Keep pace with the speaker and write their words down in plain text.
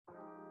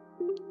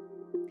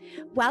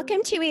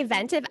Welcome to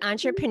Eventive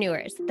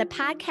Entrepreneurs, the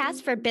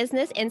podcast for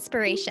business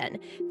inspiration,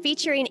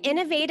 featuring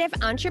innovative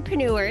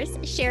entrepreneurs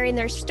sharing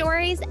their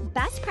stories,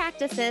 best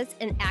practices,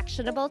 and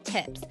actionable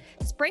tips,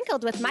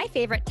 sprinkled with my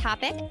favorite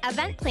topic,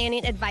 event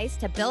planning advice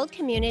to build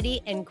community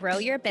and grow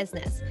your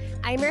business.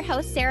 I'm your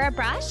host, Sarah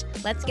Brush.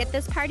 Let's get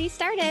this party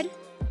started.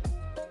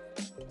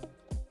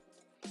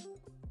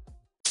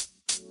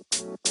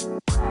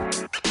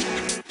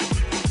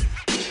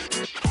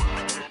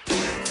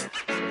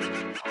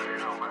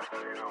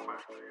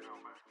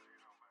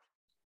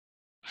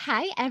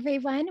 Hi,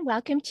 everyone.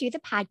 Welcome to the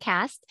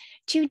podcast.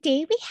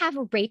 Today, we have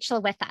Rachel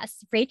with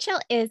us. Rachel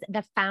is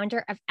the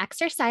founder of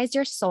Exercise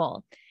Your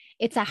Soul.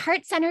 It's a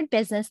heart-centered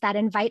business that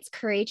invites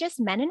courageous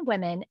men and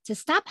women to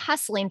stop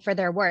hustling for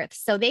their worth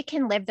so they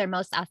can live their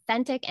most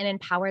authentic and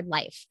empowered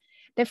life.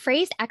 The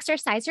phrase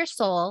exercise your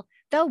soul,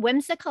 though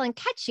whimsical and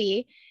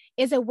catchy,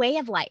 is a way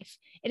of life.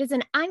 It is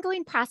an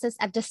ongoing process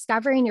of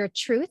discovering your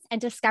truth and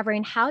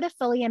discovering how to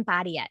fully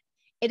embody it.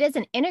 It is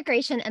an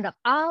integration of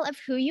all of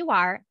who you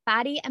are,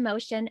 body,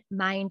 emotion,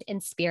 mind,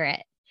 and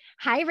spirit.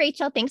 Hi,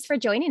 Rachel. Thanks for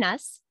joining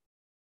us.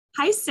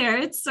 Hi,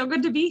 Sarah. It's so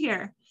good to be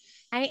here.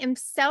 I am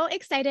so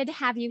excited to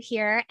have you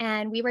here.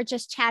 And we were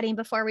just chatting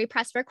before we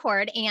pressed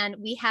record, and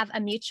we have a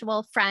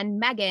mutual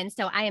friend, Megan.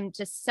 So I am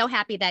just so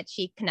happy that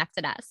she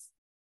connected us.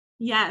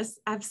 Yes,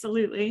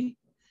 absolutely.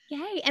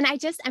 Yay. And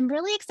I'm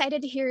really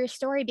excited to hear your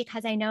story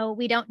because I know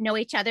we don't know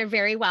each other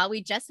very well.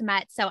 We just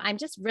met. So I'm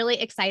just really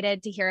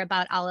excited to hear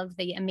about all of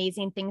the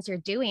amazing things you're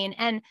doing.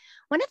 And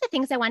one of the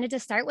things I wanted to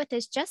start with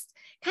is just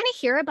kind of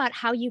hear about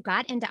how you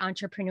got into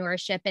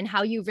entrepreneurship and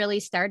how you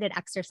really started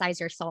Exercise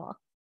Your Soul.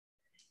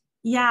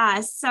 Yeah,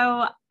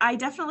 so I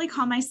definitely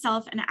call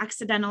myself an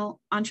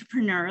accidental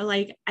entrepreneur.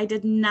 Like, I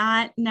did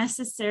not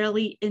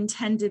necessarily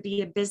intend to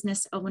be a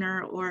business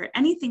owner or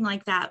anything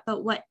like that.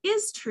 But what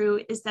is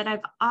true is that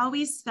I've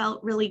always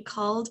felt really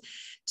called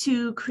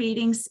to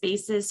creating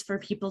spaces for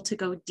people to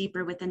go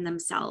deeper within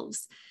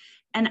themselves.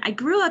 And I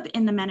grew up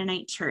in the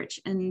Mennonite church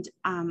and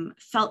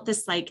felt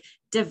this like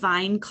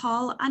divine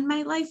call on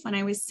my life when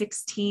I was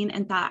 16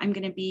 and thought I'm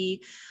going to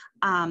be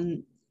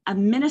a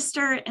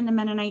minister in the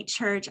Mennonite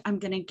church. I'm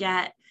going to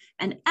get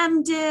an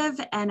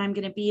MDiv and I'm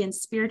going to be in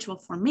spiritual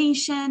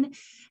formation.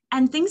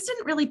 And things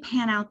didn't really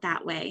pan out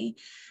that way.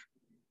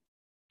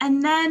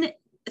 And then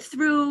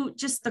through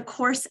just the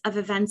course of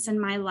events in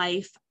my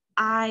life,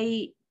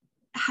 I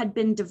had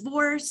been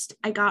divorced.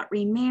 I got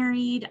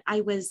remarried.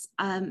 I was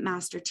a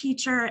master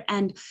teacher,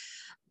 and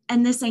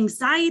this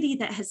anxiety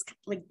that has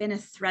like been a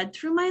thread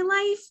through my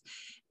life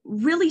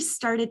really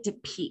started to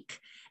peak.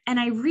 And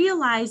I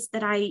realized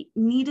that I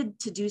needed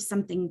to do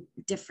something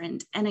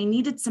different, and I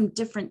needed some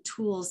different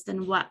tools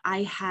than what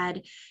I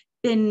had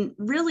been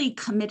really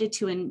committed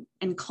to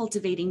and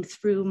cultivating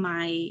through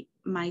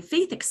my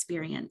faith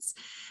experience,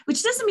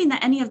 which doesn't mean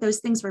that any of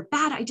those things were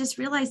bad. I just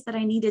realized that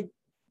I needed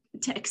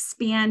to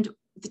expand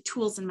the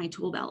tools in my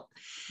tool belt.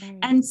 Right.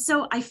 And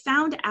so I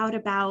found out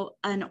about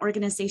an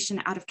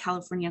organization out of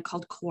California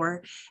called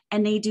CORE,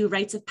 and they do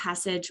rites of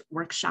passage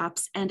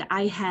workshops. And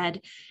I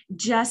had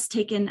just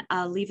taken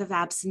a leave of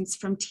absence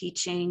from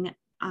teaching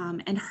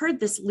and heard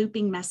this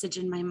looping message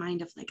in my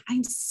mind of like,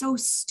 I'm so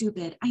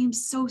stupid. I am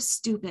so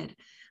stupid.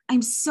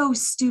 I'm so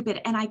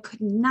stupid. And I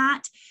could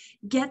not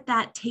get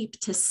that tape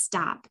to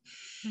stop.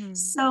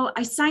 So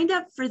I signed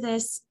up for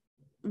this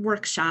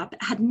workshop,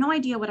 had no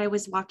idea what I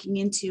was walking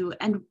into.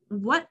 And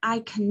what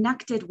I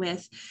connected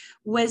with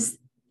was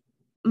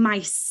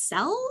my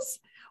cells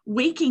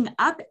waking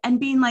up and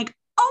being like,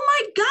 oh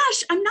my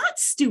gosh, I'm not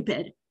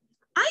stupid.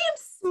 I am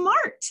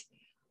smart.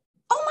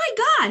 Oh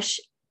my gosh,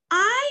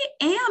 I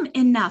am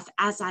enough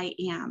as I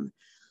am.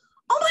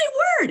 Oh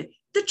my word.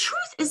 The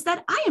truth is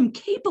that I am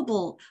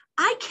capable.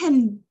 I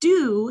can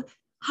do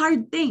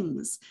hard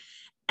things.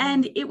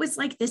 And it was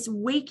like this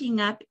waking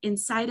up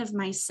inside of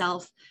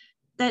myself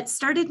that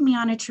started me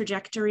on a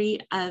trajectory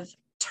of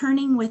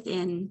turning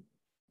within,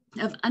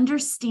 of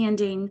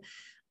understanding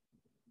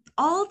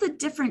all the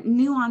different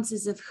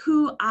nuances of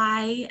who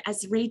I,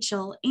 as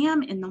Rachel,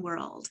 am in the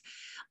world,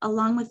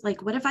 along with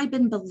like, what have I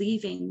been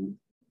believing?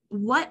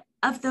 What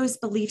of those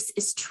beliefs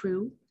is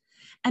true?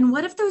 And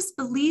what of those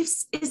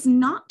beliefs is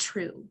not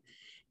true?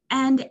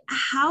 And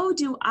how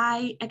do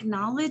I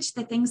acknowledge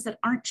the things that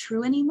aren't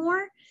true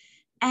anymore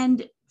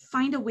and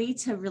find a way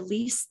to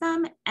release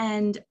them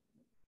and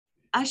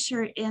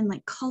usher in,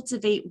 like,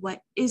 cultivate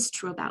what is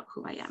true about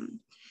who I am?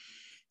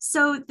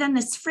 So then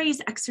this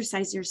phrase,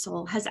 exercise your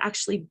soul, has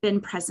actually been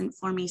present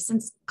for me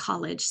since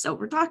college. So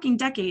we're talking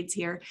decades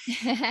here.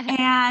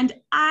 And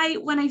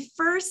when I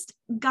first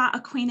got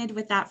acquainted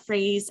with that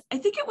phrase, I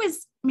think it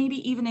was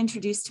maybe even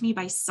introduced to me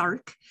by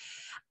Sark.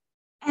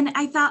 And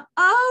I thought,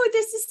 oh,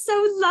 this is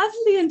so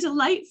lovely and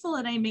delightful.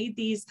 And I made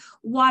these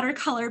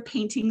watercolor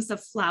paintings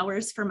of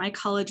flowers for my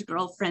college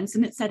girlfriends.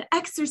 And it said,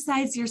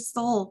 exercise your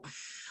soul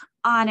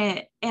on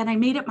it. And I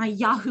made it my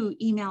Yahoo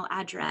email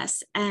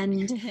address.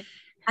 And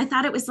I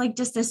thought it was like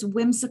just this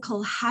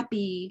whimsical,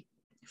 happy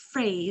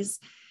phrase.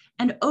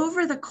 And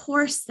over the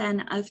course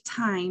then of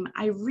time,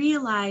 I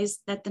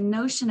realized that the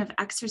notion of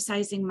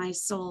exercising my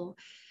soul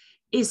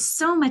is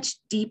so much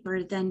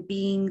deeper than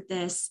being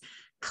this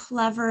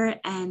clever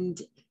and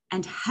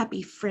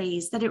happy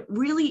phrase, that it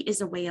really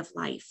is a way of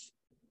life.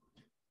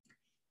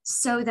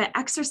 So that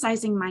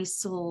exercising my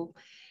soul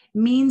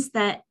means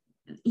that,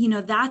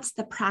 that's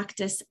the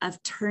practice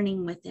of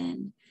turning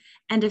within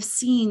and of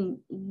seeing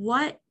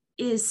what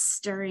is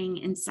stirring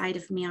inside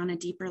of me on a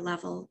deeper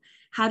level.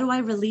 How do I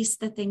release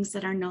the things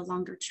that are no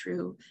longer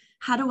true?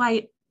 How do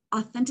I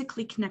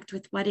authentically connect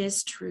with what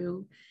is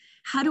true?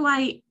 How do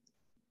I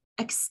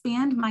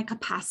expand my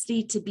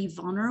capacity to be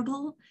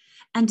vulnerable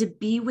and to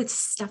be with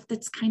stuff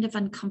that's kind of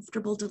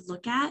uncomfortable to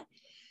look at,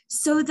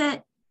 so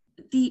that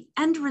the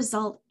end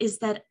result is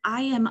that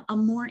I am a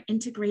more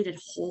integrated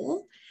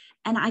whole,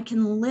 and I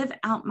can live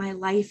out my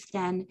life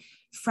then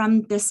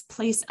from this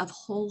place of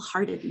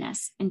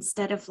wholeheartedness,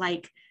 instead of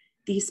like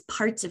these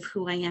parts of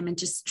who I am and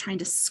just trying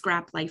to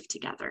scrap life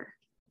together.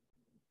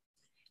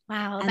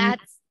 Wow, And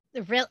that's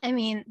real. I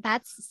mean,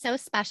 that's so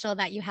special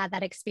that you had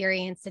that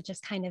experience to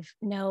just kind of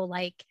know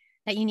like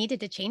that you needed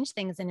to change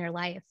things in your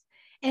life.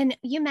 And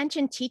you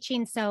mentioned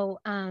teaching. So,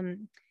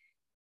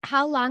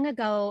 how long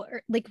ago,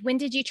 or like when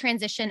did you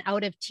transition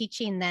out of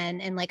teaching then?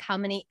 And like how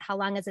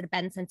long has it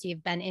been since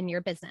you've been in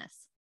your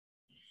business?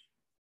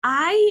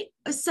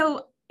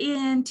 So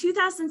in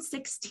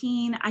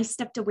 2016, I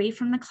stepped away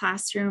from the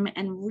classroom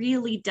and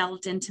really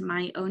delved into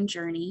my own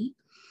journey.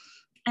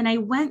 And I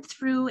went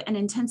through an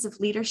intensive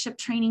leadership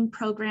training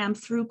program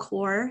through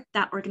CORE,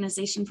 that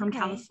organization from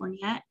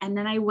California. And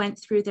then I went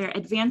through their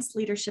advanced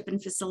leadership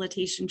and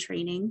facilitation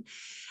training.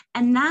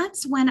 And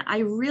that's when I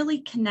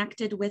really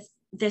connected with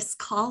this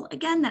call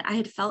again that I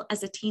had felt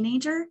as a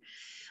teenager,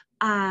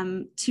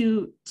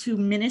 to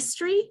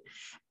ministry.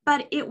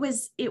 But it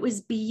was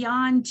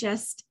beyond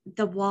just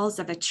the walls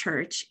of a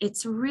church.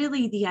 It's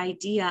really the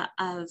idea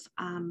of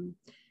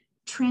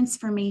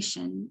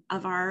transformation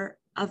of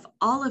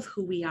all of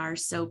who we are.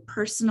 So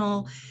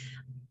personal,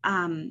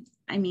 so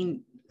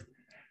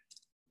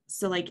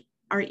like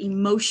our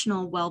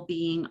emotional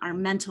well-being, our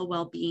mental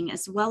well-being,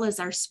 as well as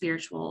our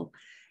spiritual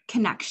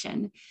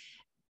connection.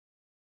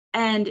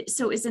 And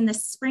so it was in the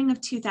spring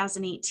of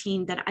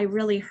 2018 that I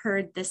really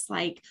heard this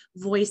like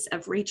voice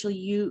of, Rachel,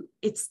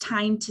 it's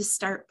time to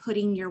start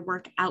putting your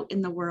work out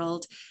in the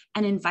world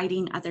and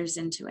inviting others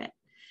into it.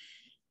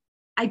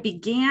 I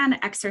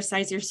began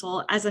Exercise Your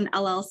Soul as an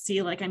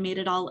LLC, like I made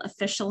it all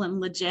official and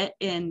legit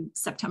in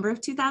September of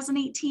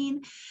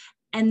 2018.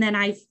 And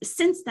then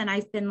since then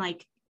I've been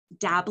like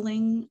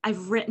dabbling.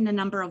 I've written a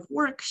number of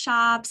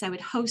workshops. I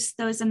would host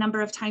those a number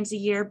of times a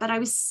year, but I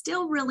was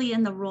still really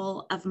in the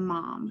role of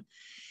mom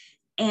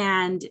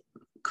and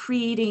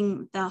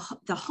creating the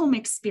home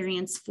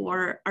experience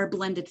for our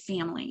blended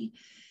family.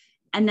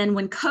 And then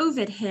when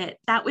COVID hit,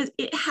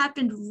 it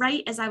happened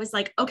right as I was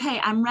like, okay,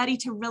 I'm ready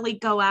to really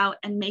go out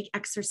and make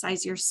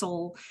Exercise Your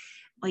Soul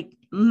like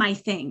my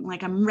thing.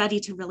 Like I'm ready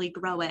to really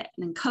grow it.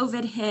 And then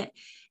COVID hit.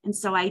 And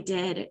so I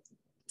did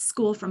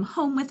school from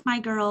home with my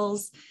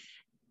girls.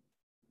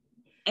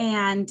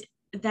 And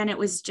then it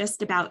was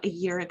just about a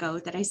year ago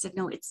that I said,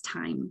 no, it's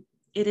time.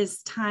 It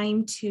is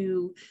time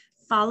to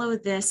follow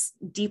this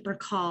deeper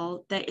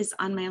call that is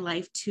on my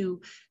life to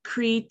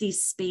create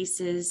these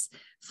spaces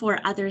for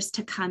others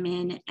to come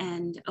in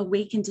and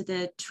awaken to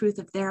the truth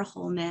of their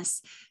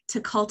wholeness,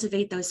 to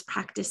cultivate those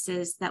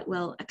practices that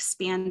will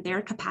expand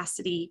their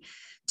capacity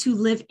to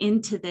live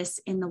into this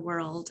in the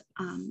world,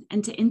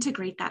 and to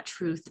integrate that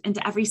truth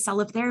into every cell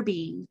of their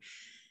being.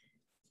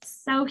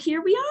 So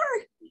here we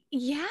are.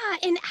 Yeah.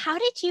 And how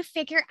did you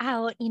figure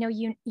out, you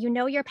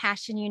know your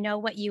passion, you know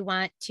what you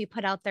want to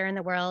put out there in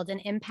the world and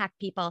impact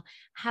people.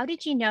 How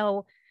did you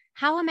know,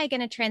 how am I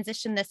going to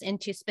transition this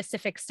into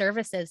specific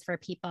services for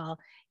people?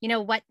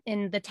 What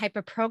in the type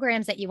of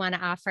programs that you want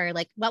to offer?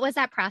 Like, what was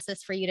that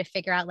process for you to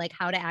figure out like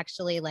how to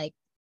actually like,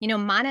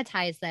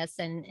 monetize this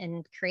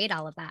and create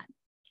all of that?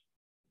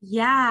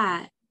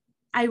 Yeah.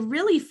 I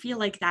really feel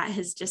like that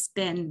has just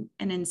been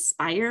an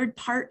inspired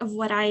part of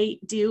what I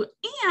do.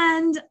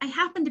 And I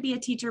happen to be a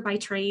teacher by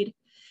trade.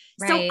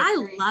 Right. So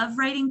I love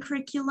writing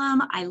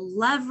curriculum. I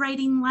love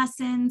writing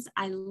lessons.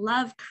 I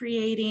love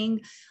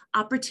creating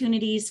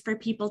opportunities for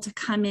people to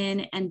come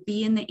in and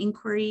be in the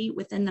inquiry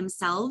within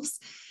themselves.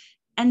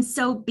 And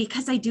so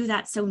because I do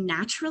that so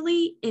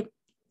naturally,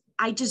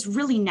 I just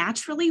really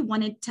naturally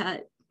wanted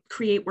to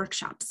create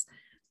workshops.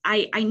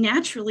 I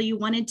naturally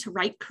wanted to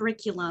write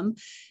curriculum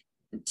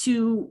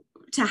to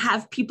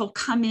have people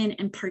come in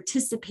and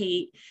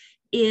participate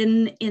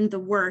in the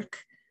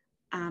work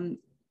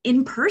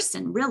in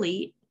person,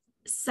 really.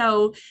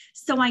 So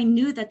I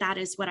knew that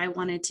is what I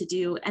wanted to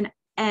do,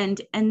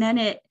 and then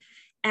it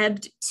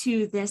ebbed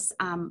to this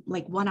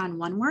like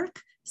one-on-one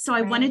work. So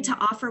I wanted to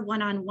offer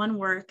one-on-one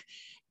work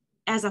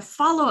as a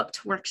follow-up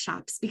to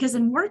workshops, because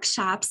in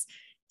workshops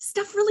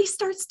stuff really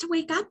starts to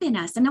wake up in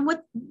us, and then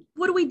what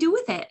do we do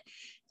with it?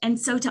 And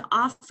so to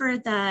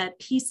offer the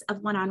piece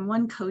of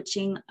one-on-one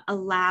coaching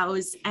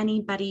allows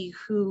anybody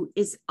who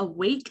is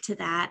awake to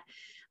that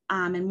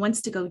and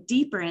wants to go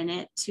deeper in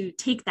it to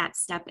take that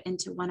step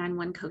into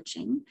one-on-one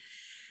coaching.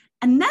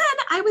 And then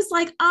I was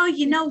like, oh,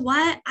 you know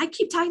what? I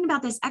keep talking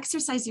about this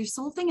exercise your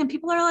soul thing, and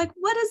people are like,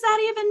 what does that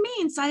even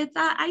mean? So I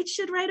thought I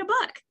should write a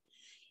book.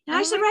 And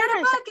I should write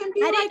a book and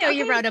be I didn't know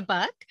you wrote a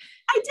book.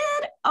 I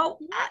did. Oh,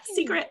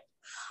 secret.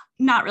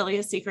 Not really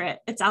a secret.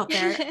 It's out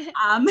there.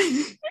 And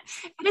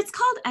it's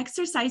called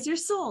Exercise Your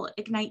Soul,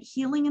 Ignite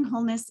Healing and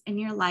Wholeness in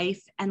Your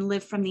Life and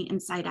Live from the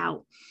Inside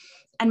Out.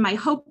 And my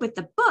hope with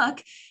the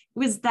book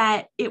was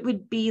that it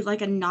would be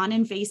like a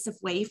non-invasive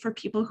way for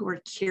people who are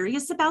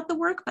curious about the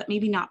work, but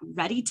maybe not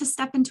ready to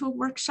step into a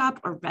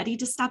workshop or ready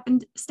to step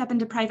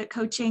into private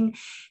coaching,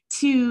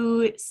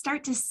 to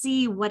start to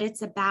see what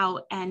it's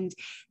about. And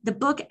the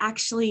book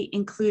actually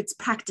includes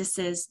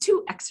practices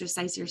to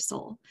exercise your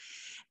soul.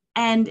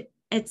 And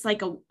it's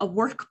like a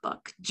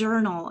workbook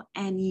journal,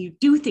 and you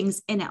do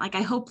things in it. Like,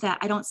 I hope that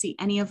I don't see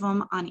any of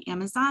them on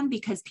Amazon,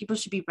 because people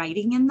should be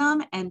writing in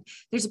them. And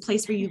there's a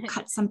place where you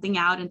cut something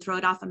out and throw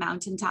it off a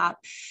mountaintop.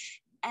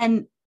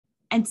 And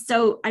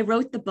so I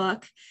wrote the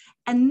book.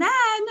 And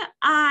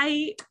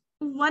then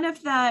one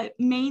of the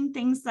main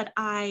things that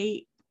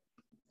I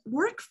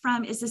work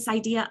from is this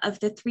idea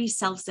of the 3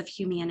 selves of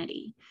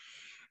humanity.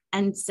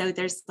 And so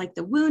there's like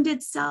the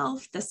wounded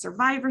self, the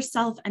survivor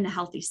self, and the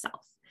healthy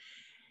self.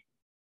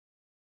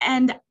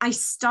 And I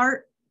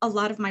start a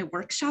lot of my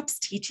workshops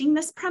teaching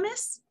this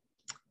premise,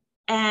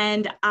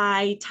 and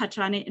I touch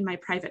on it in my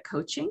private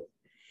coaching.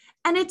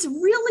 And it's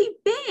really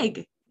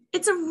big.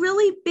 It's a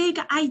really big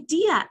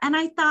idea. And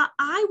I thought,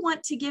 I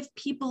want to give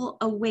people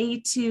a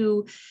way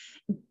to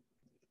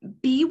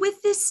be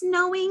with this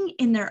knowing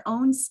in their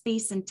own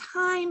space and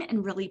time,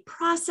 and really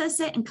process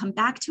it and come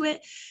back to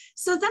it.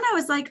 So then I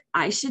was like,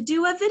 I should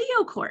do a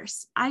video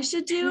course. I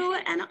should do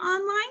an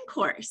online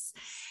course.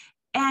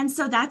 And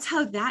so that's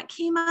how that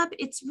came up.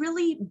 It's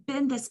really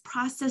been this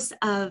process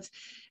of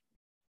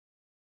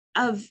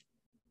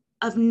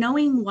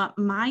knowing what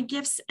my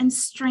gifts and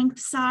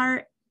strengths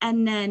are,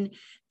 and then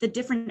the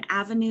different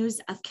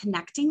avenues of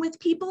connecting with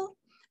people.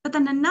 But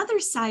then another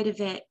side of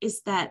it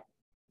is that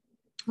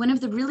one of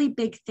the really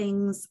big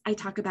things I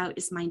talk about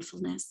is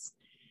mindfulness,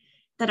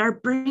 that our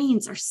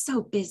brains are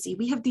so busy.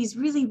 We have these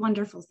really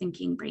wonderful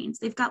thinking brains.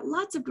 They've got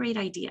lots of great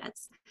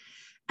ideas.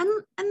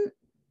 And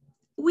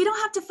we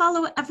don't have to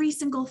follow every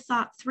single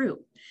thought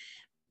through,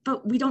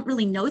 but we don't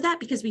really know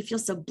that because we feel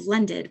so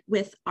blended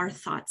with our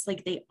thoughts,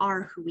 like they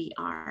are who we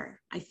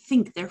are. I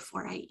think,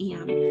 therefore I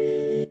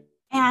am.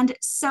 And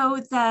so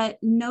the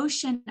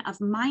notion of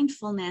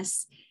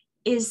mindfulness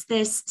is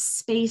this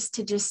space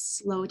to just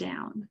slow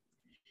down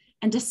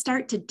and to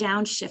start to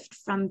downshift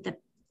from the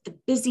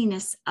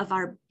busyness of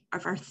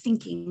our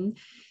thinking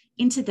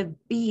into the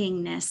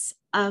beingness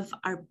of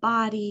our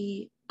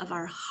body, of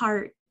our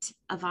heart,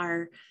 of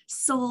our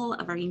soul,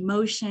 of our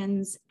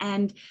emotions.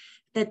 And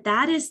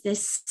that is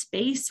this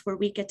space where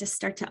we get to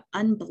start to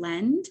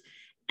unblend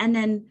and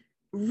then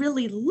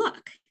really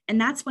look. And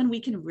that's when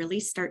we can really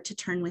start to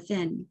turn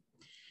within.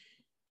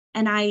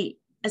 And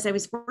as I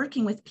was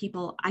working with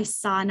people, I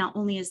saw not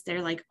only is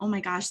there like, oh my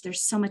gosh,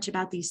 there's so much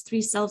about these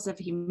 3 selves of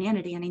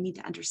humanity, and I need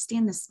to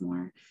understand this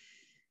more,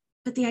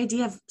 but the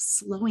idea of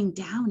slowing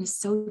down is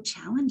so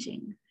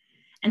challenging.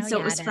 And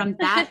so it was from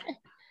that.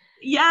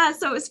 Yeah.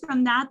 So it was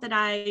from that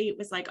I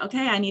was like,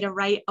 okay, I need to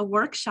write a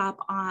workshop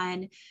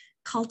on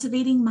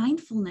cultivating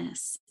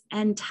mindfulness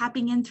and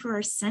tapping in through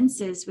our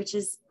senses, which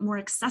is more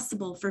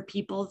accessible for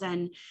people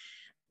than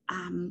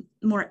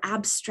more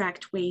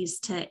abstract ways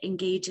to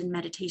engage in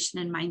meditation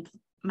and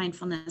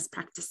mindfulness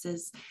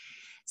practices.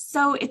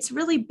 So it's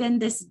really been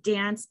this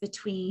dance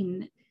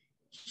between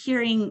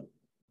hearing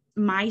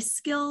my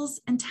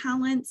skills and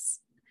talents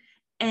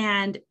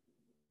and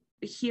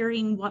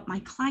hearing what my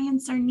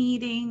clients are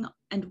needing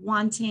and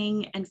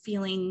wanting and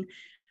feeling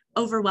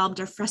overwhelmed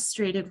or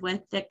frustrated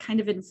with, that kind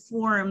of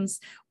informs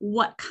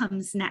what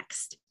comes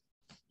next.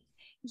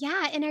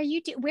 Yeah. And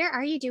where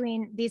are you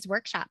doing these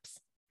workshops?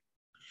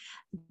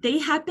 They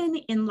happen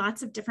in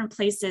lots of different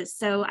places.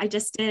 So I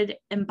just did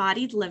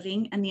Embodied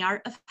Living and the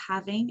Art of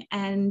Having,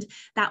 and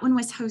that one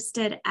was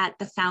hosted at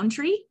the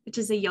Foundry, which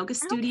is a yoga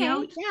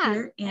studio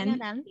here in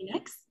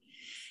Phoenix.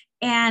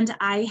 And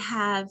I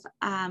have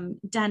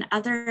done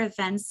other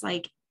events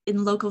like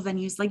in local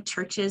venues like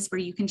churches where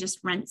you can just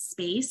rent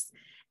space.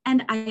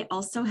 And I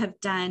also have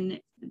done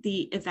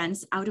the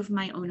events out of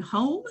my own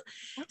home.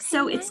 Okay,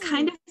 so nice. It's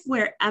kind of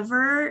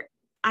wherever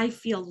I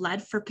feel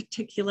led for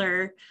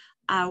particular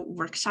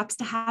workshops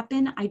to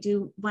happen. I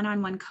do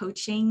one-on-one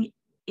coaching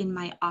in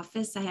my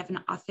office. I have an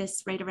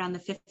office right around the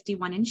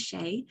 51 in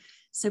Shea,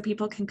 so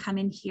people can come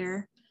in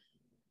here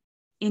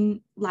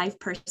in live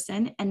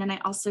person. And then I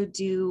also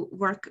do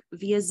work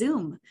via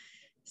Zoom.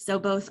 So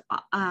both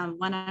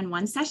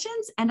one-on-one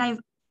sessions, and I've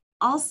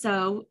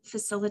also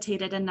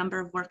facilitated a number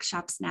of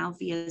workshops now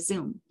via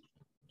Zoom.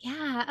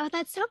 Yeah. Oh,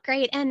 that's so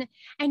great. And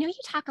I know you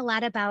talk a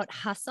lot about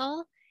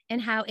hustle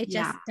and how it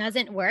just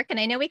doesn't work. And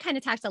I know we kind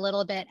of talked a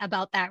little bit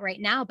about that right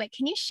now, but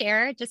can you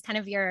share just kind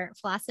of your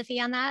philosophy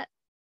on that?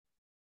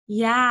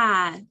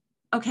 Yeah.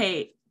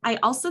 Okay. I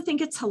also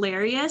think it's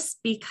hilarious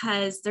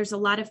because there's a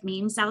lot of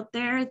memes out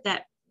there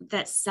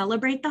that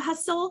celebrate the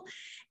hustle.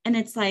 And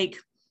it's like,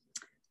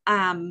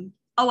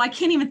 oh, I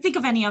can't even think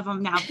of any of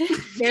them now.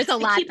 There's a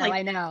lot though, like,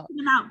 I know.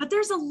 but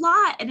there's a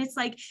lot. And it's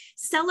like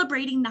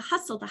celebrating the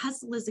hustle. The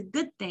hustle is a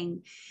good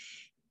thing.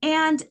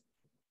 And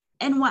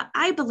what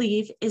I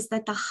believe is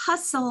that the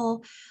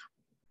hustle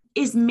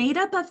is made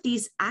up of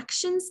these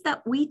actions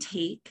that we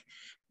take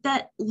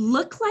that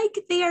look like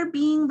they are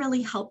being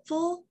really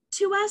helpful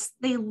to us.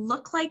 They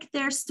look like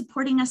they're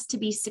supporting us to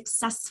be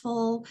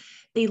successful.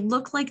 They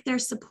look like they're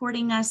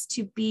supporting us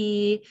to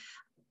be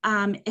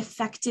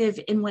effective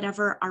in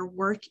whatever our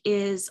work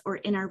is or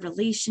in our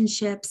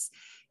relationships.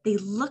 They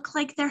look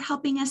like they're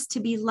helping us to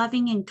be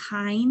loving and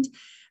kind.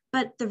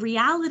 But the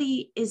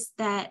reality is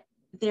that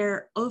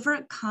they're over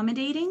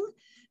accommodating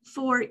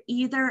for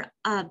either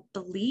a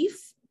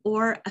belief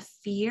or a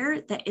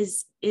fear that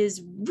is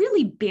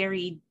really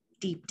buried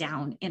deep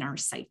down in our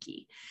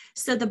psyche.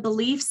 So the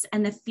beliefs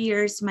and the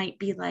fears might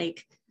be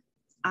like,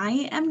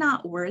 I am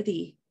not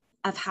worthy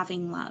of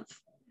having love,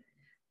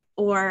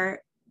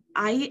 or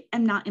I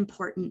am not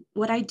important.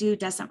 What I do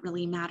doesn't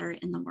really matter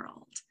in the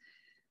world,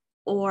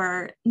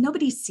 or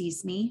nobody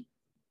sees me.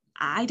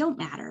 I don't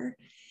matter,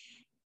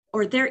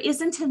 or there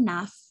isn't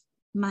enough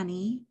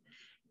money.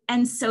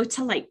 And so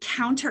to like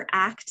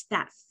counteract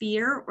that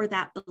fear or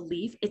that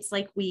belief, it's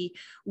like we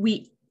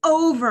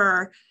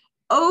over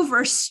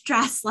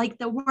stress like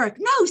the work.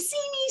 No, see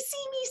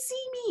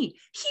me,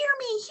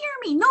 hear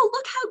me. No,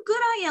 look how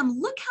good I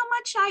am. Look how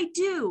much I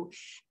do.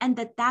 And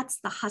that's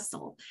the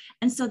hustle.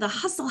 And so the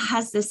hustle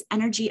has this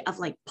energy of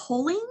like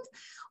pulling,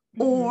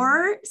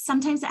 or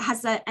sometimes it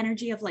has the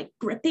energy of like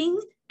gripping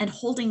and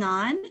holding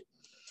on.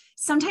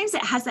 Sometimes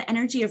it has the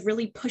energy of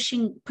really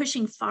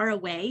pushing far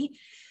away.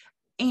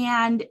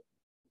 And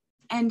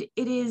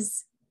it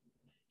is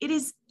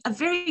a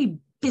very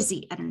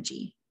busy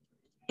energy.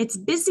 It's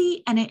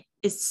busy and it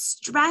is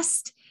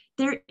stressed.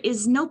 There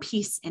is no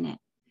peace in it.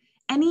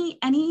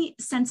 Any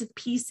sense of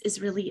peace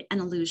is really an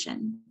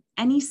illusion.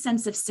 Any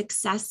sense of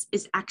success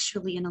is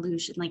actually an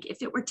illusion. Like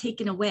if it were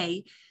taken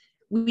away,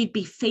 we'd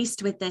be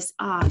faced with this,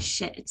 oh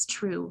shit, it's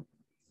true.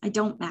 I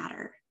don't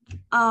matter.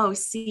 Oh,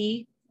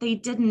 see, they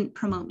didn't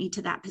promote me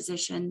to that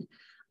position.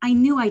 I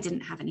knew I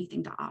didn't have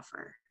anything to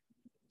offer.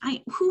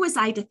 Who was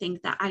I to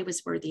think that I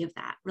was worthy of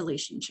that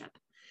relationship?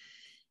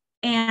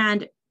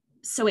 And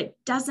so it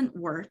doesn't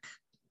work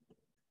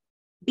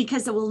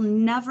because it will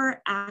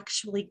never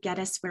actually get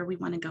us where we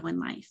want to go in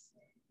life.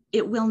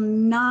 It will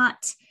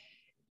not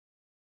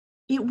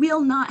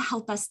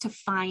help us to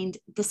find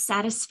the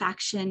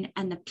satisfaction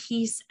and the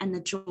peace and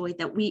the joy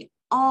that we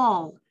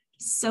all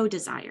so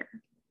desire.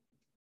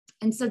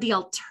 And so the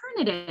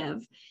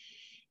alternative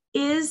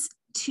is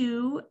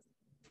to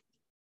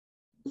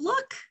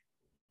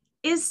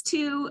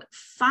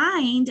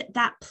find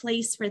that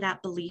place where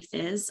that belief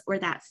is or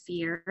that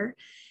fear,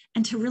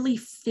 and to really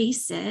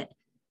face it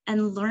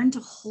and learn to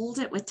hold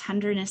it with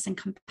tenderness and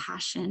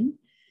compassion.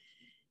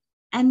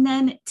 And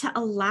then to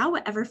allow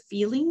whatever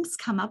feelings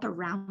come up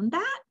around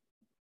that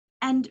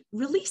and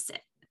release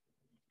it.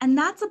 And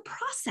that's a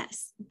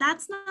process.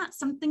 That's not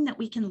something that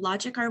we can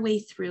logic our way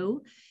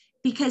through,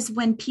 because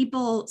when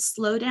people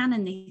slow down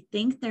and they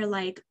think, they're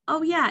like,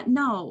 oh yeah,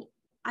 no,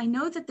 I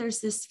know that there's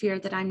this fear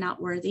that I'm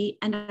not worthy.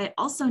 And I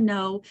also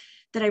know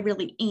that I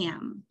really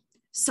am.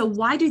 So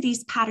why do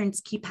these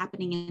patterns keep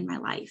happening in my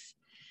life?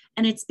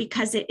 And it's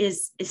because it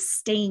is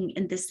staying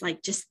in this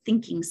like just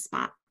thinking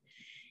spot.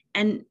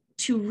 And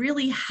to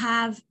really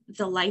have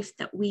the life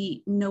that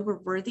we know we're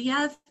worthy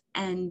of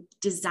and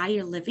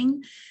desire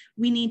living,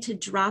 we need to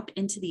drop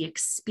into the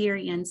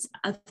experience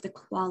of the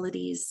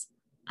qualities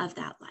of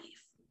that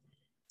life.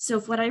 So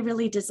if what I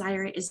really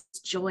desire is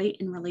joy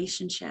in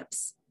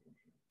relationships,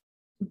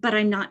 but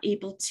I'm not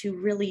able to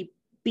really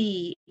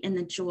be in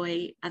the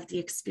joy of the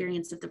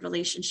experience of the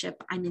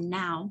relationship I'm in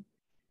now,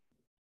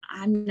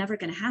 I'm never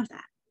going to have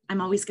that.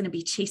 I'm always going to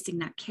be chasing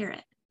that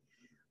carrot.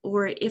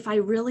 Or if I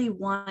really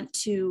want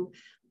to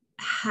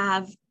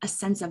have a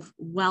sense of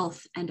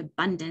wealth and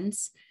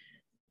abundance,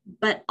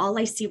 but all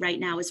I see right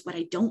now is what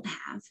I don't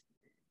have,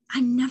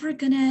 I'm never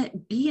going to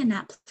be in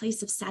that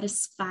place of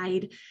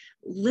satisfied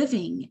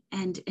living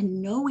and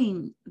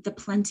knowing the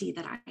plenty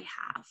that I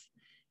have.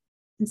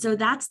 And so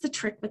that's the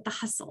trick with the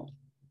hustle,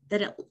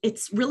 that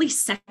it's really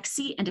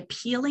sexy and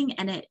appealing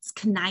and it's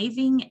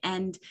conniving,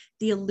 and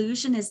the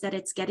illusion is that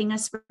it's getting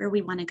us where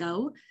we want to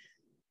go,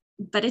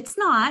 but it's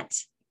not.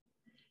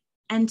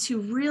 And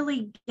to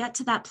really get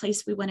to that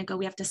place we want to go,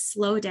 we have to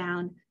slow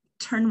down,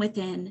 turn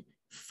within,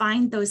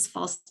 find those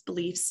false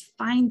beliefs,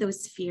 find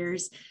those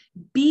fears,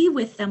 be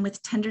with them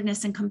with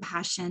tenderness and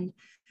compassion,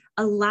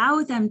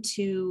 allow them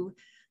to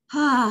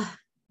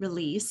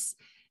release,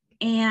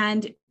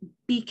 and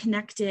be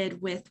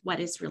connected with what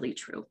is really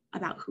true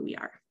about who we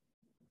are.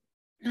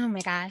 Oh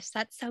my gosh,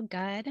 that's so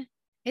good.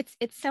 It's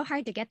so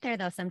hard to get there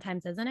though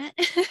sometimes, isn't it?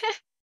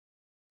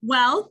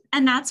 Well,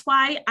 and that's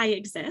why I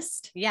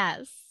exist.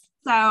 Yes.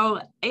 So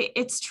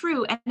it's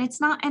true. And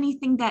it's not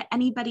anything that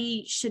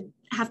anybody should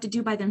have to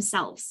do by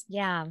themselves.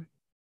 Yeah.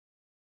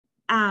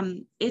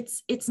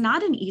 it's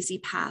not an easy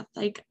path.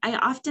 Like I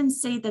often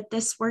say that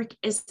this work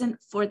isn't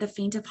for the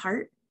faint of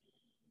heart.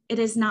 It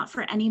is not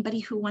for anybody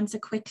who wants a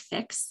quick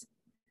fix.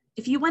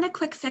 If you want a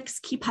quick fix,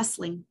 keep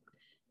hustling.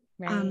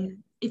 Right.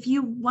 If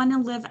you want to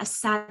live a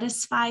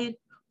satisfied,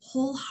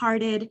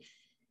 wholehearted,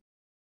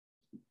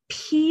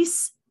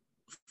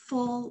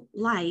 peaceful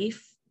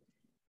life,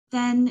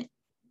 then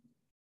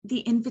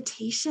the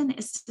invitation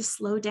is to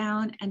slow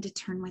down and to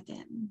turn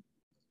within.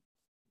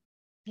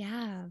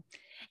 Yeah.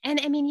 And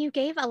I mean, you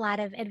gave a lot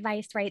of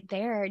advice right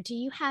there. Do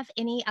you have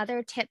any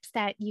other tips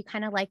that you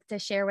kind of like to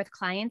share with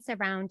clients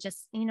around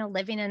just,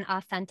 living an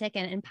authentic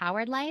and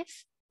empowered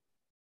life?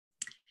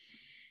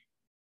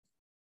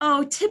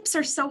 Oh, tips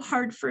are so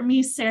hard for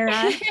me,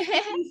 Sarah.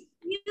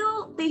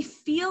 They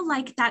feel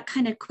like that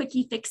kind of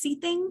quickie fixy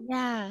thing.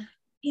 Yeah.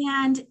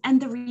 And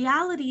the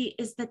reality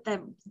is that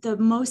the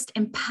most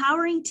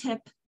empowering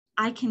tip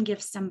I can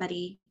give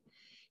somebody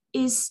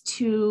is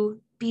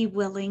to be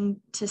willing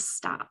to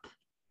stop,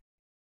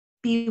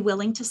 be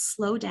willing to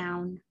slow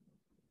down,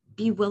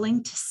 be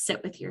willing to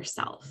sit with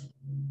yourself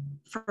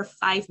for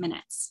 5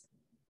 minutes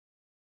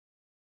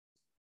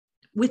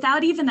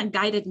without even a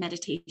guided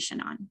meditation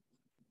on.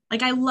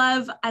 Like I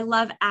love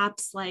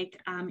apps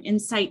like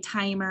Insight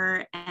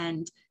Timer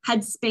and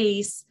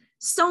Headspace,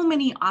 so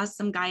many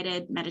awesome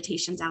guided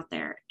meditations out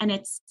there, and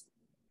it's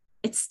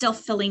still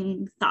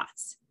filling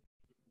thoughts.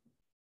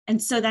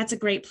 And so that's a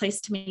great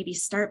place to maybe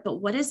start. But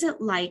what is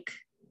it like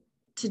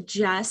to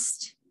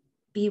just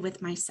be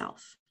with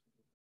myself?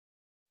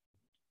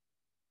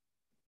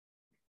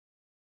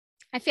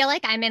 I feel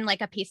like I'm in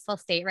like a peaceful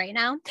state right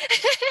now,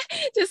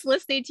 just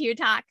listening to you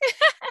talk.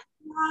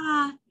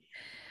 Yeah.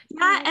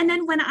 And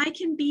then when I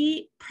can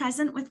be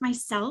present with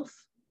myself,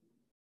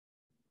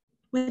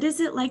 what is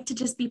it like to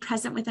just be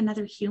present with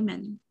another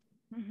human?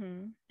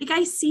 Mm-hmm. Like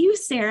I see you,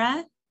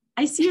 Sarah.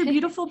 I see your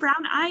beautiful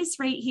brown eyes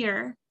right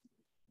here.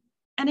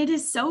 And it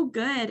is so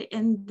good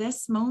in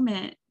this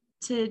moment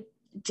to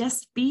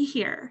just be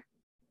here.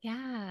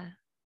 Yeah.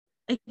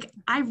 Like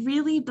I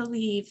really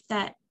believe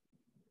that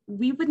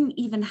we wouldn't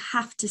even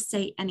have to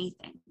say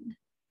anything.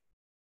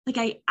 Like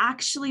I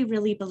actually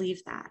really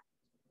believe that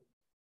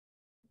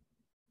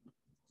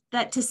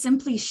to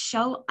simply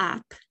show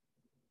up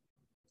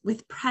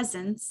with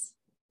presence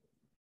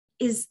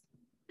is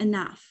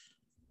enough.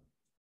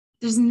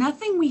 There's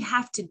nothing we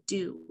have to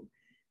do.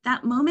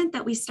 That moment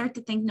that we start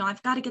to think, no,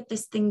 I've got to get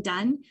this thing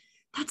done,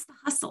 that's the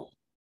hustle.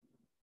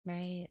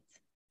 Right.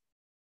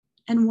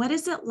 And what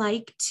is it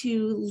like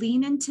to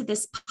lean into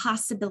this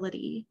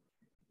possibility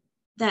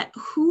that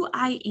who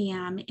I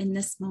am in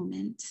this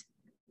moment,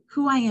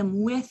 who I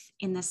am with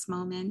in this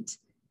moment,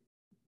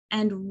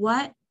 and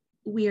what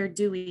we are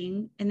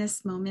doing in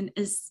this moment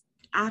is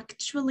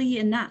actually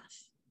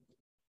enough.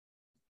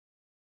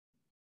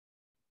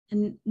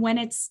 And when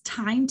it's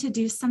time to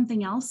do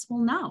something else,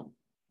 we'll know.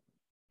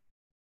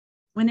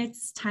 When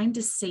it's time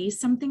to say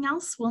something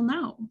else, we'll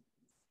know.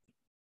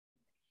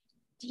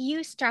 Do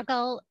you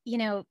struggle,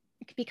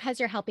 because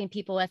you're helping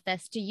people with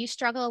this, do you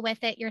struggle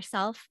with it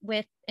yourself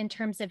in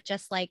terms of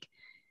just like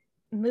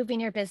moving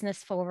your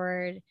business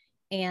forward?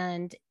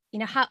 And,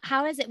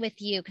 how is it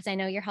with you? Because I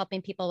know you're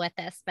helping people with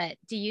this, but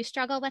do you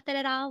struggle with it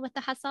at all with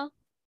the hustle?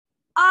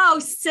 Oh,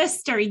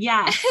 sister,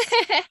 yes.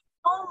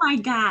 Oh my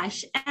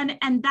gosh.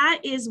 And that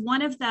is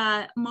one of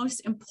the most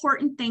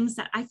important things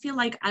that I feel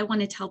like I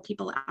want to tell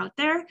people out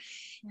there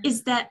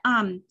is that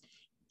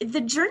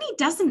the journey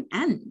doesn't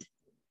end.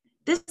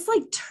 This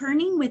like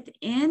turning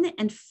within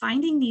and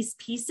finding these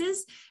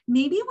pieces,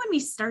 maybe when we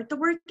start the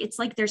work, it's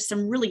like there's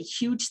some really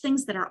huge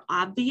things that are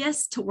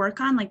obvious to work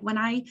on. Like when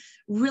I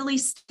really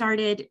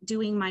started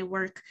doing my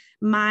work,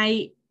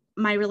 my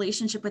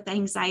relationship with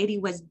anxiety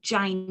was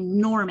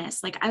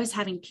ginormous. Like I was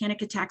having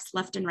panic attacks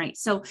left and right.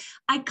 So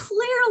I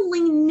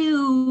clearly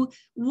knew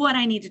what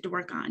I needed to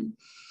work on.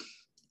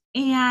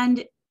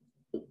 And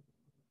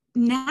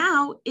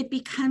now it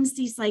becomes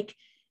these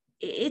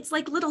it's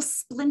like little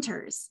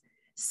splinters.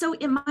 So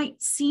it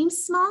might seem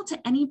small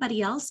to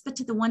anybody else, but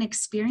to the one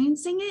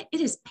experiencing it,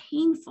 it is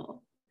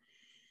painful.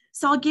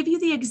 So I'll give you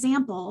the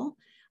example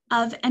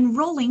of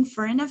enrolling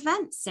for an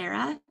event,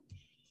 Sarah.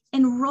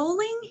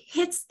 Enrolling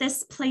hits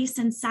this place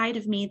inside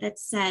of me that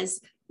says,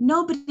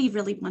 nobody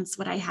really wants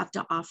what I have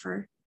to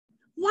offer.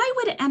 Why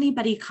would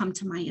anybody come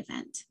to my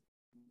event?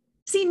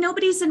 See,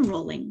 nobody's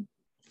enrolling.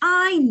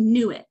 I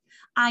knew it.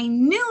 I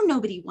knew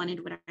nobody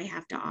wanted what I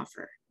have to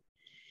offer.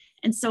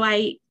 And so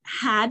I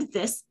have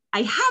this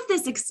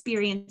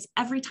experience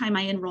every time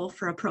I enroll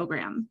for a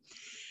program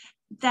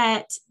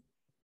that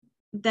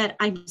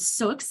I'm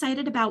so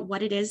excited about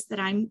what it is that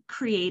I'm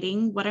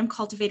creating, what I'm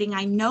cultivating.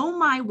 I know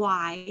my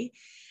why.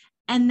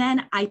 And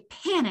then I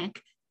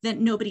panic that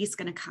nobody's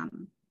going to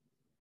come,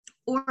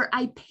 or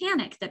I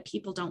panic that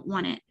people don't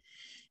want it.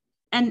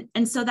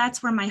 And so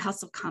that's where my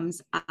hustle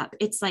comes up.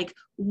 It's like,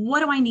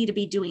 what do I need to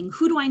be doing?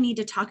 Who do I need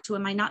to talk to?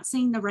 Am I not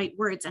saying the right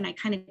words? And I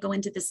kind of go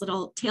into this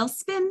little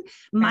tailspin,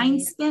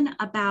 mind spin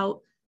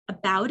about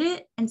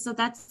it. And so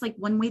that's like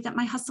one way that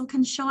my hustle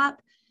can show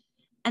up.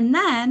 And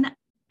then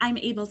I'm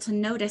able to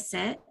notice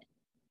it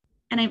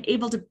and I'm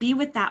able to be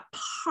with that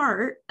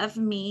part of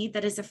me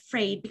that is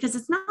afraid, because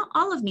it's not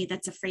all of me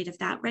that's afraid of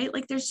that, right?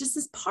 Like there's just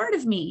this part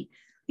of me,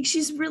 like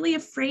she's really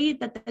afraid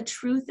that the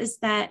truth is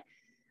that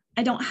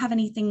I don't have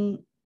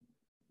anything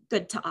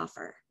good to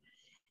offer.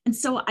 And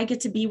so I get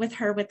to be with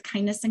her with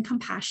kindness and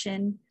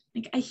compassion.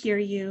 Like, I hear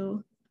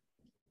you.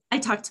 I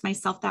talk to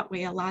myself that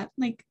way a lot.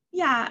 Like,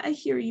 yeah, I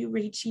hear you,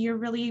 Rachie. You're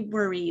really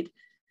worried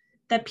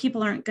that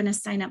people aren't going to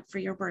sign up for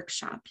your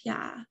workshop.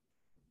 Yeah.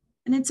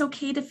 And it's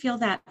okay to feel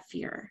that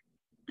fear.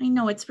 I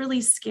know it's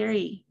really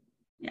scary.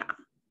 Yeah.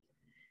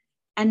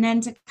 And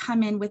then to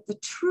come in with the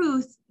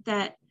truth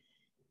that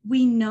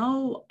we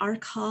know our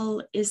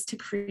call is to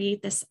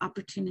create this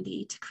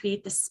opportunity, to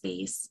create this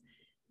space.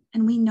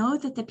 And we know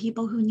that the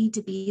people who need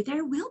to be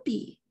there will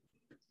be.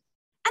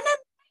 And then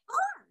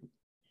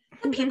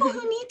they are. The people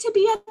who need to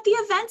be at the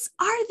events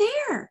are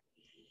there.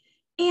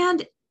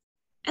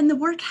 And the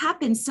work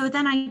happens. So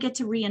then I get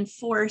to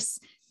reinforce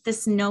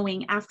this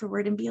knowing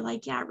afterward and be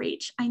like, yeah,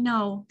 Rach, I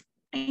know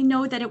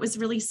that it was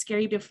really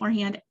scary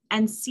beforehand,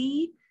 and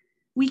see,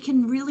 we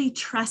can really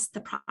trust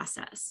the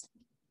process.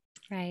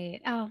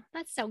 Right. Oh,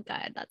 that's so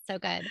good. That's so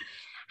good.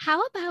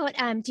 How about,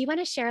 do you want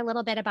to share a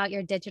little bit about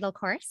your digital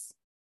course?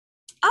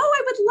 Oh,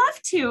 I would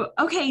love to.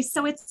 Okay,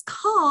 so it's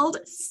called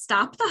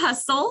Stop the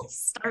Hustle,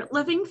 Start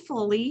Living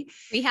Fully.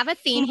 We have a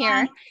theme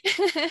here.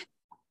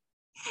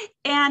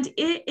 And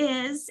it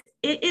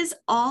is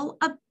all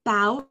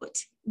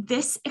about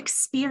this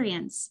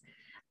experience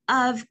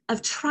of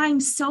trying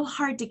so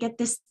hard to get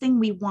this thing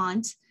we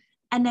want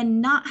and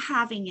then not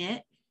having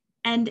it,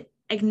 and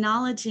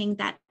acknowledging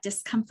that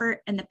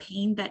discomfort and the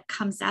pain that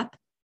comes up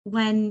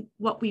when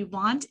what we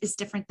want is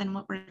different than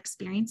what we're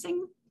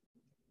experiencing.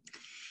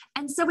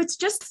 And so it's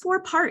just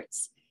 4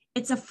 parts.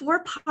 It's a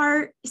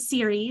 4-part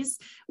series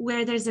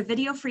where there's a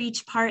video for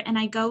each part, and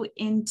I go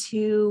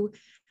into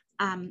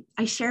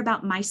I share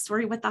about my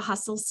story with the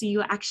hustle, so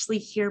you actually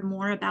hear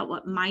more about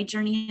what my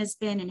journey has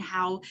been and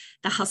how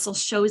the hustle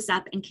shows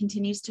up and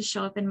continues to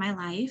show up in my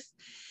life.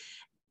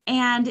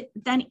 And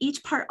then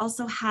each part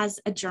also has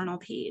a journal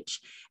page.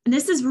 And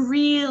this is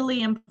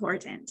really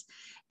important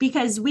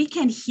because we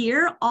can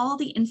hear all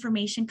the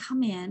information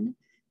come in,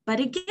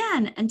 but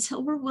again,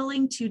 until we're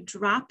willing to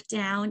drop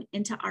down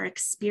into our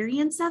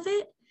experience of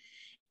it,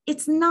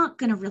 it's not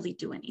going to really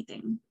do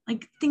anything.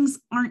 Like, things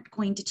aren't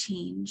going to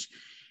change.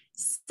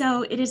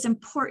 So it is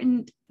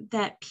important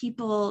that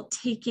people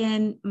take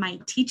in my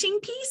teaching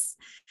piece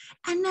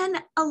and then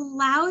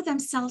allow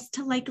themselves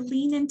to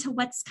lean into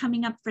what's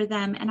coming up for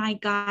them. And I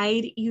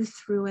guide you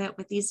through it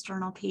with these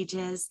journal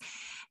pages.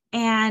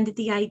 And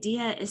the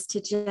idea is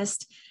to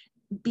just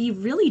be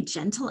really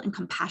gentle and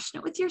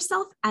compassionate with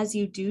yourself as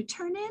you do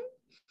turn in.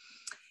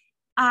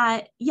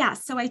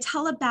 So I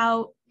tell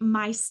about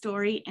my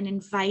story and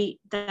invite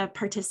the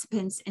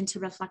participants into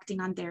reflecting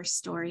on their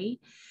story.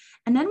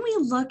 And then we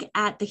look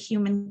at the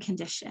human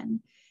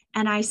condition,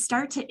 and I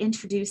start to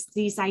introduce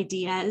these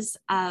ideas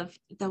of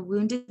the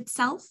wounded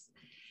self,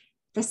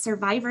 the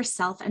survivor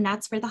self, and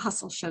that's where the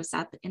hustle shows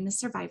up, in the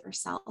survivor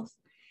self,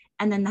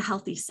 and then the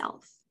healthy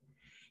self.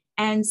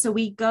 And so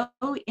we go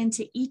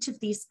into each of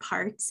these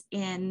parts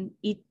in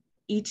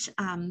each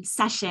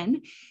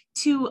session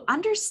to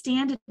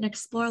understand and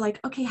explore,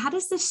 okay, how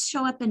does this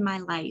show up in my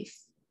life?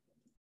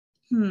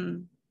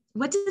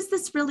 What does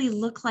this really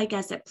look like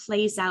as it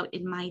plays out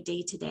in my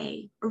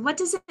day-to-day? Or what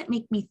does it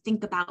make me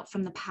think about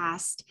from the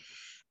past?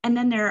 And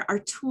then there are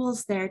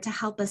tools there to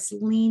help us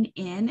lean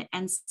in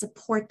and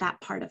support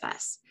that part of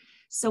us.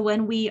 So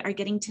when we are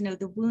getting to know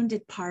the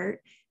wounded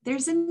part,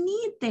 there's a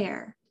need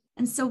there.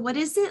 And so what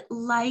is it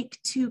like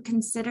to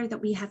consider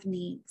that we have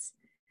needs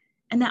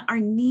and that our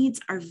needs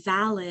are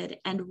valid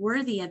and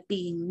worthy of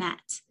being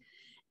met?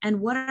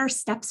 And what are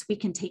steps we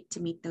can take to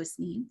meet those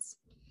needs?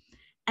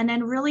 And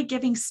then really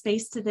giving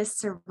space to this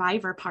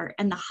survivor part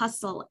and the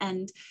hustle,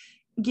 and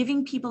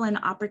giving people an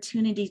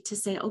opportunity to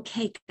say,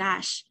 okay,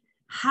 gosh,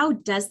 how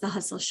does the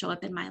hustle show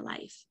up in my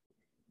life?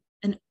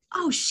 And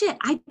oh shit,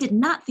 I did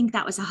not think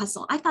that was a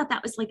hustle. I thought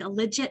that was a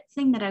legit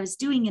thing that I was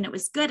doing and it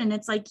was good. And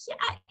it's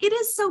yeah, it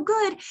is so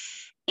good.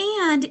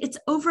 And it's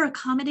over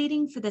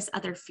accommodating for this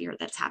other fear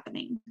that's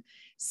happening.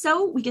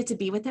 So we get to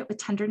be with it with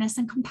tenderness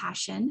and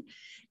compassion,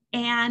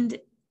 and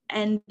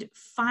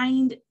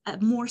find a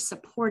more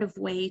supportive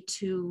way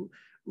to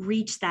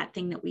reach that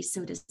thing that we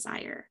so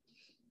desire.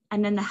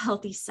 And then the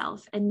healthy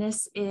self. And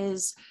this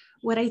is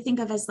what I think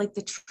of as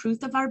the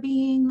truth of our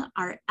being,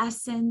 our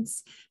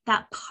essence,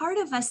 that part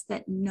of us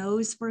that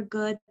knows we're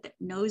good, that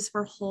knows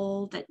we're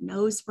whole, that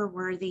knows we're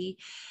worthy.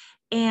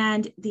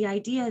 And the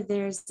idea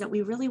there is that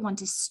we really want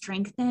to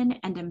strengthen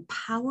and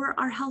empower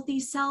our healthy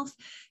self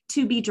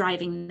to be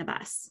driving the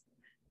bus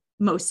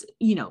most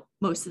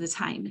of the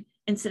time,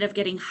 instead of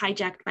getting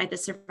hijacked by the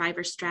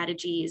survivor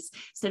strategies,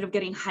 instead of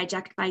getting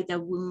hijacked by the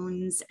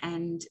wounds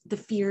and the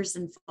fears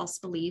and false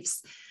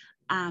beliefs.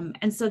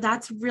 And so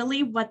that's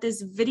really what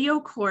this video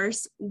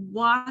course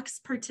walks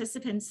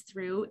participants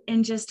through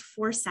in just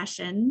 4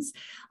 sessions,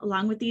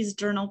 along with these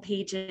journal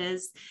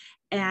pages.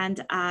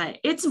 And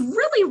it's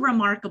really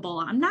remarkable.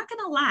 I'm not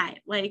going to lie.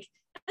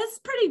 It's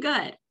pretty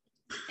good.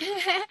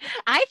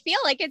 I feel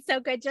like it's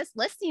so good just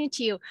listening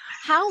to you.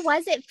 How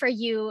was it for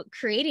you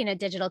creating a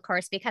digital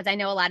course? Because I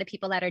know a lot of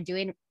people that are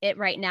doing it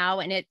right now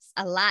and it's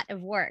a lot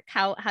of work.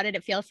 How did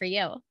it feel for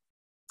you?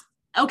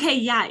 Okay,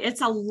 yeah, it's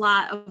a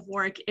lot of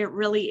work. It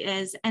really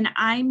is. And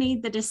I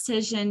made the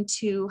decision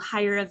to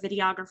hire a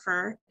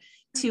videographer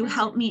to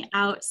help me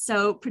out.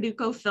 So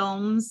Produco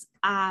Films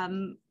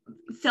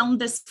filmed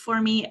this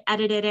for me,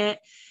 edited it.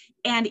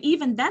 And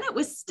even then, it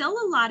was still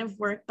a lot of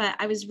work, but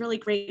I was really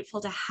grateful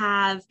to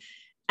have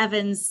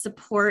Evan's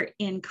support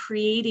in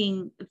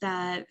creating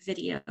the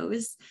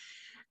videos.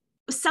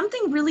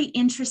 Something really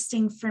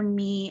interesting for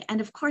me,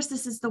 and of course,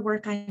 this is the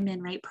work I'm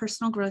in, right?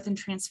 Personal growth and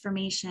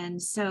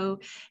transformation. So,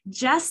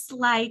 just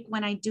like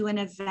when I do an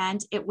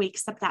event, it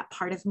wakes up that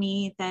part of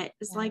me that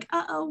is like,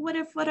 oh, what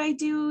if what I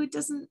do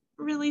doesn't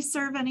really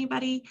serve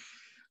anybody?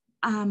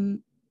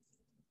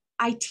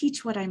 I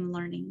teach what I'm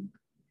learning.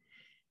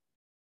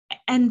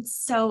 And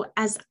so,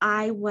 as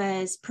I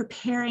was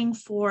preparing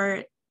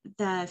for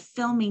the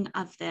filming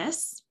of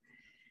this,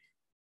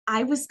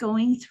 I was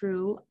going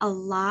through a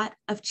lot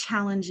of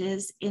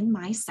challenges in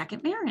my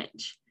second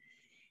marriage.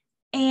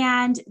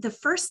 And the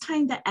first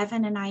time that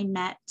Evan and I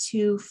met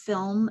to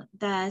film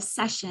the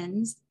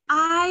sessions,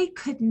 I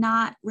could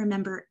not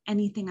remember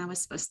anything I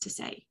was supposed to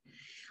say.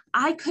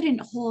 I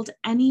couldn't hold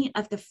any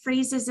of the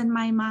phrases in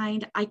my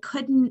mind. I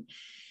couldn't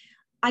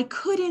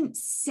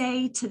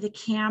say to the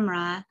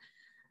camera,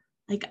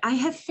 like, I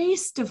have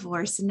faced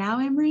divorce and now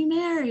I'm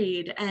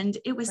remarried. And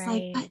it was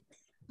like,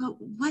 but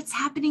what's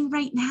happening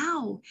right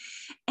now?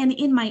 And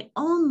in my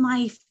own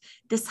life,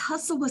 this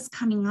hustle was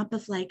coming up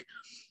of like,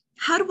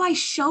 how do I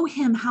show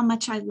him how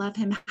much I love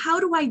him? How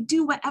do I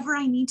do whatever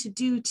I need to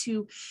do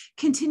to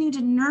continue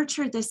to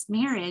nurture this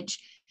marriage?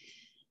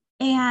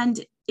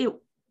 And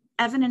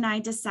Evan and I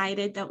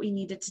decided that we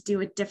needed to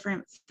do a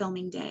different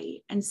filming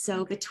day. And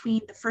so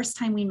between the first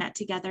time we met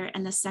together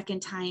and the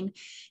second time,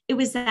 it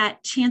was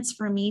that chance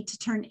for me to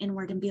turn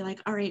inward and be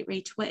like, all right,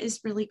 Rach, what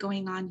is really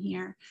going on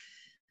here?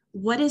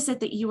 What is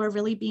it that you are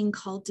really being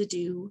called to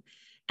do?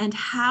 And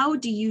how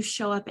do you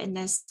show up in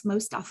this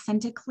most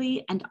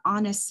authentically and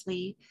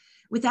honestly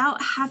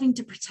without having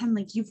to pretend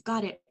like you've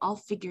got it all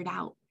figured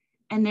out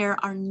and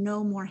there are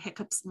no more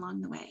hiccups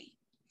along the way?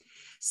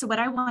 So what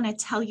I want to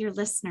tell your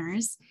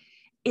listeners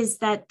is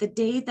that the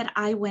day that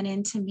I went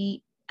in to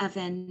meet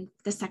Evan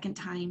the second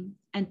time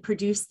and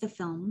produce the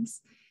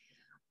films,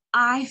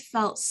 I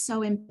felt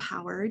so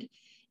empowered,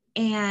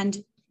 and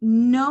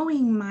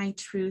knowing my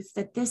truth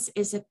that this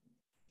is an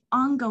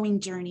ongoing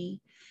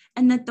journey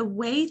and that the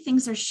way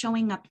things are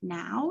showing up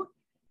now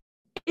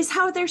is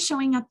how they're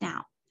showing up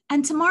now.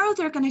 And tomorrow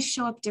they're going to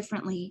show up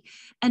differently.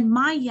 And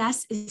my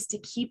yes is to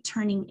keep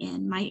turning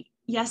in. My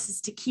yes is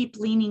to keep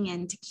leaning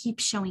in, to keep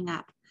showing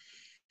up.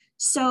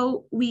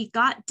 So we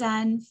got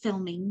done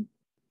filming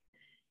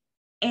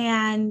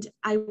and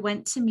I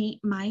went to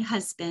meet my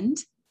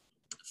husband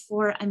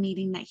for a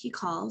meeting that he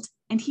called,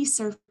 and he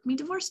served me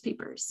divorce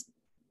papers.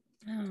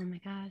 Oh my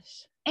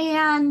gosh.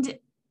 And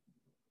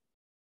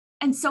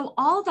so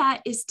all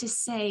that is to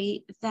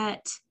say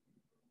that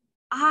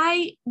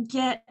I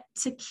get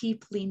to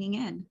keep leaning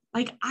in.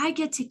 Like, I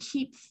get to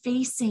keep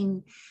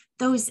facing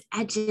those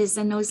edges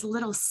and those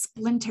little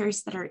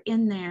splinters that are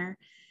in there.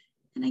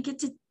 And I get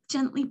to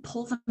gently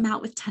pull them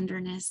out with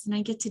tenderness. And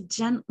I get to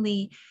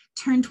gently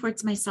turn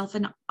towards myself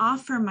and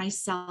offer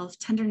myself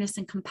tenderness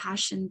and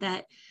compassion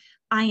that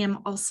I am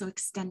also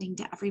extending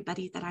to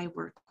everybody that I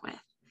work with.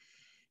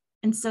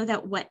 And so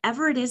that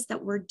whatever it is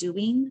that we're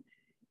doing,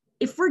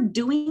 if we're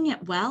doing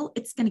it well,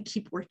 it's going to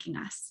keep working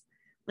us.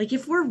 Like,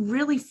 if we're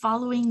really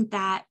following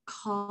that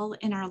call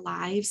in our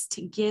lives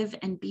to give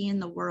and be in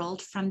the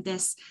world from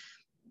this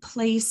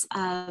place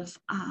of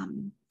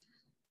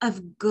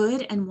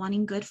good and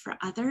wanting good for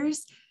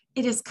others,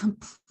 it is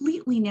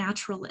completely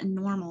natural and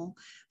normal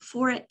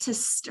for it to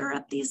stir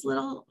up these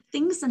little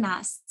things in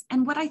us.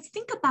 And what I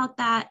think about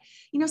that,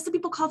 some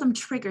people call them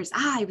triggers.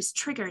 I was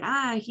triggered.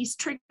 He's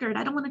triggered.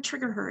 I don't want to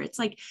trigger her. It's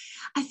like,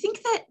 I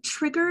think that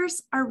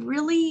triggers are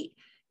really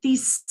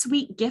these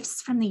sweet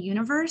gifts from the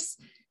universe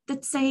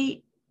that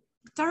say,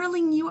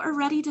 darling, you are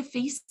ready to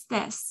face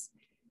this.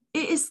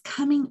 It is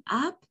coming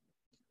up,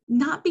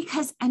 not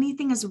because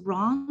anything is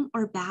wrong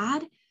or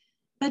bad,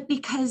 but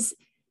because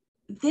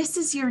this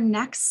is your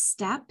next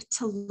step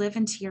to live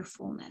into your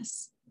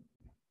fullness.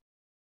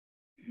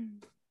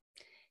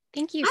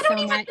 Thank you so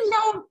much.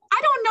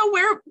 I don't know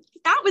where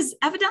that was.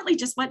 Evidently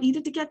just what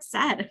needed to get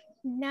said.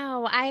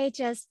 No, I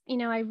just,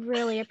 I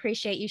really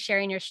appreciate you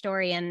sharing your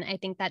story. And I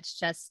think that's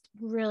just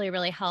really,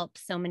 really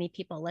helps so many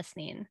people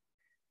listening.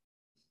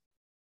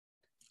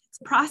 It's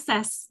a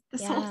process,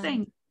 this whole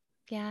thing.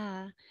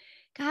 Yeah.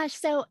 Gosh,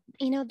 so,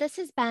 this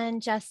has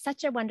been just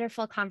such a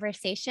wonderful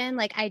conversation.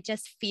 Like, I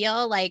just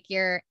feel like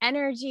your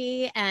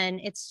energy and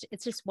it's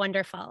just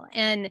wonderful.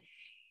 And,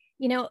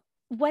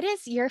 what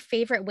is your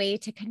favorite way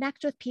to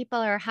connect with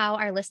people or how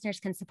our listeners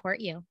can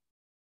support you?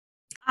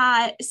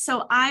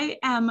 So I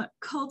am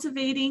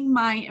cultivating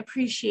my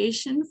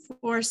appreciation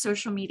for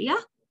social media.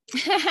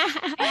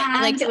 I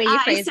like the way you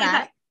phrase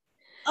that.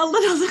 A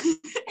little.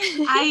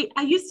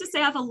 I used to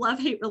say I have a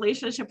love-hate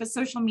relationship with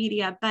social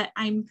media, but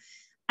I'm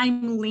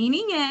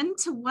leaning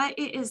into what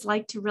it is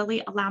like to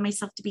really allow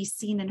myself to be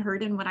seen and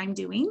heard in what I'm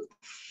doing.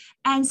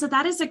 And so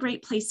that is a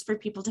great place for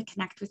people to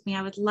connect with me.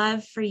 I would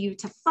love for you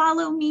to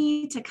follow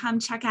me, to come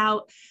check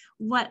out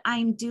what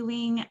I'm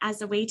doing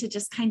as a way to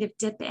just kind of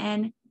dip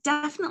in.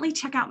 Definitely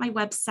check out my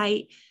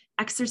website,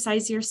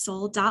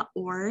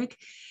 exerciseyoursoul.org.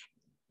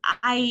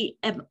 I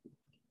am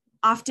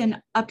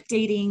often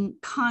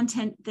updating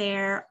content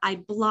there. I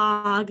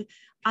blog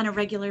on a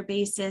regular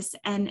basis,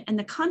 and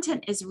the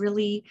content is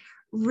really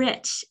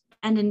rich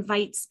and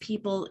invites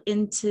people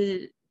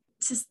into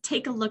to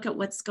take a look at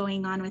what's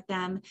going on with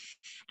them.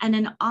 And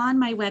then on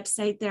my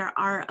website, there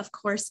are, of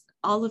course,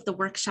 all of the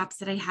workshops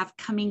that I have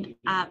coming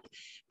up,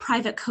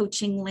 private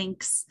coaching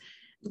links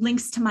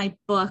to my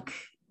book,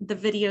 the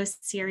video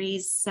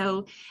series.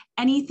 So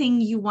anything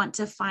you want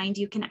to find,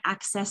 you can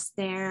access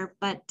there,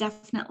 but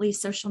definitely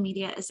social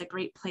media is a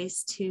great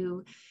place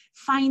to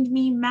find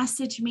me,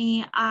 message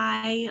me.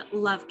 I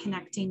love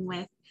connecting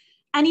with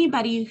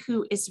anybody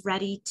who is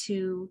ready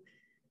to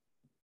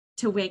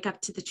wake up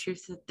to the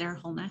truth of their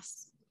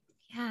wholeness.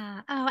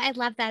 Yeah. Oh, I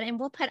love that. And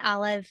we'll put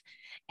all of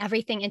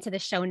everything into the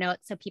show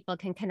notes so people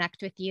can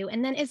connect with you.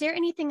 And then is there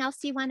anything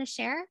else you want to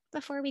share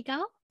before we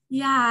go?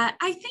 Yeah,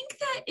 I think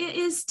that it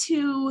is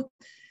to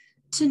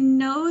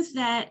know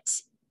that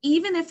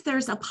even if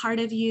there's a part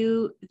of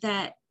you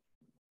that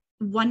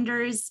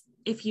wonders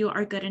if you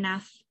are good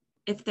enough,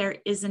 if there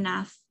is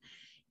enough,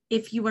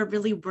 if you are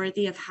really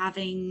worthy of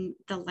having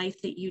the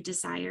life that you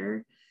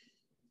desire,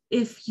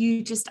 if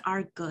you just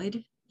are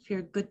good, if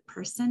you're a good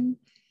person,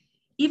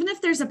 even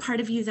if there's a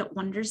part of you that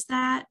wonders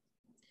that,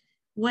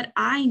 what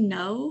I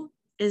know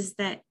is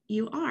that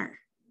you are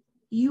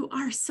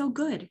so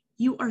good.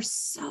 You are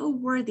so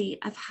worthy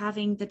of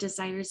having the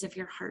desires of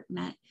your heart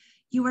met.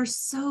 You are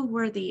so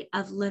worthy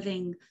of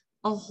living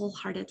a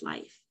wholehearted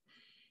life.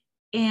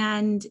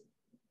 And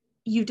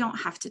you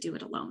don't have to do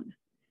it alone.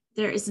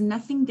 There is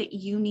nothing that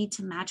you need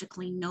to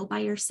magically know by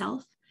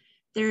yourself.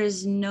 There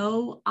is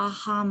no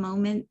aha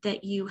moment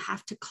that you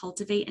have to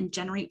cultivate and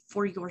generate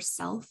for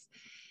yourself.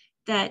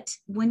 That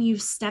when you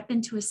step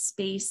into a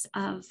space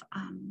of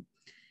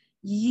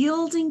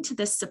yielding to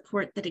the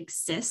support that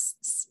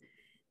exists,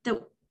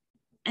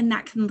 and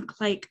that can look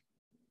like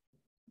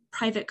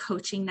private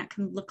coaching, that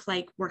can look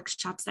like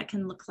workshops, that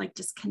can look like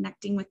just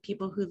connecting with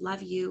people who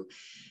love you,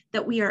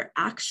 that we are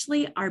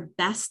actually our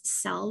best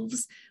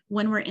selves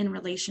when we're in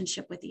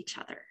relationship with each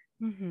other.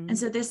 Mm-hmm. And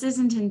so this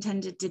isn't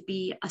intended to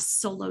be a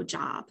solo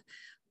job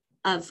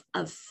of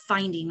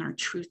finding our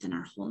truth and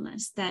our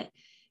wholeness, that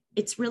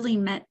it's really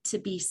meant to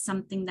be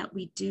something that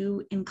we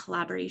do in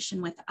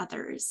collaboration with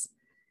others.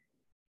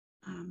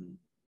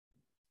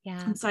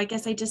 And so I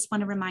guess I just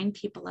want to remind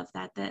people of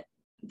that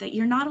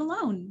you're not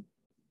alone.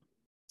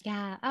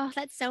 Yeah. Oh,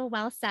 that's so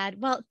well said.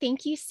 Well,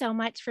 thank you so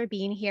much for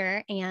being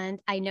here. And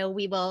I know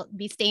we will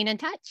be staying in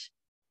touch.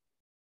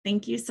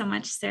 Thank you so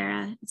much,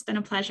 Sarah. It's been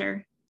a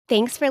pleasure.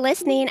 Thanks for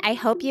listening. I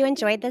hope you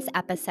enjoyed this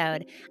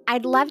episode.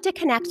 I'd love to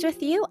connect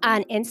with you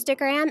on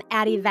Instagram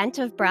at Event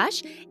of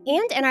Brush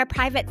and in our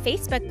private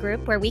Facebook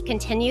group where we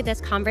continue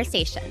this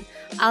conversation.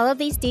 All of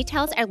these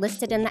details are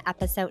listed in the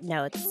episode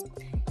notes.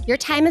 Your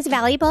time is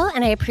valuable,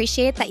 and I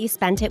appreciate that you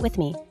spent it with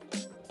me.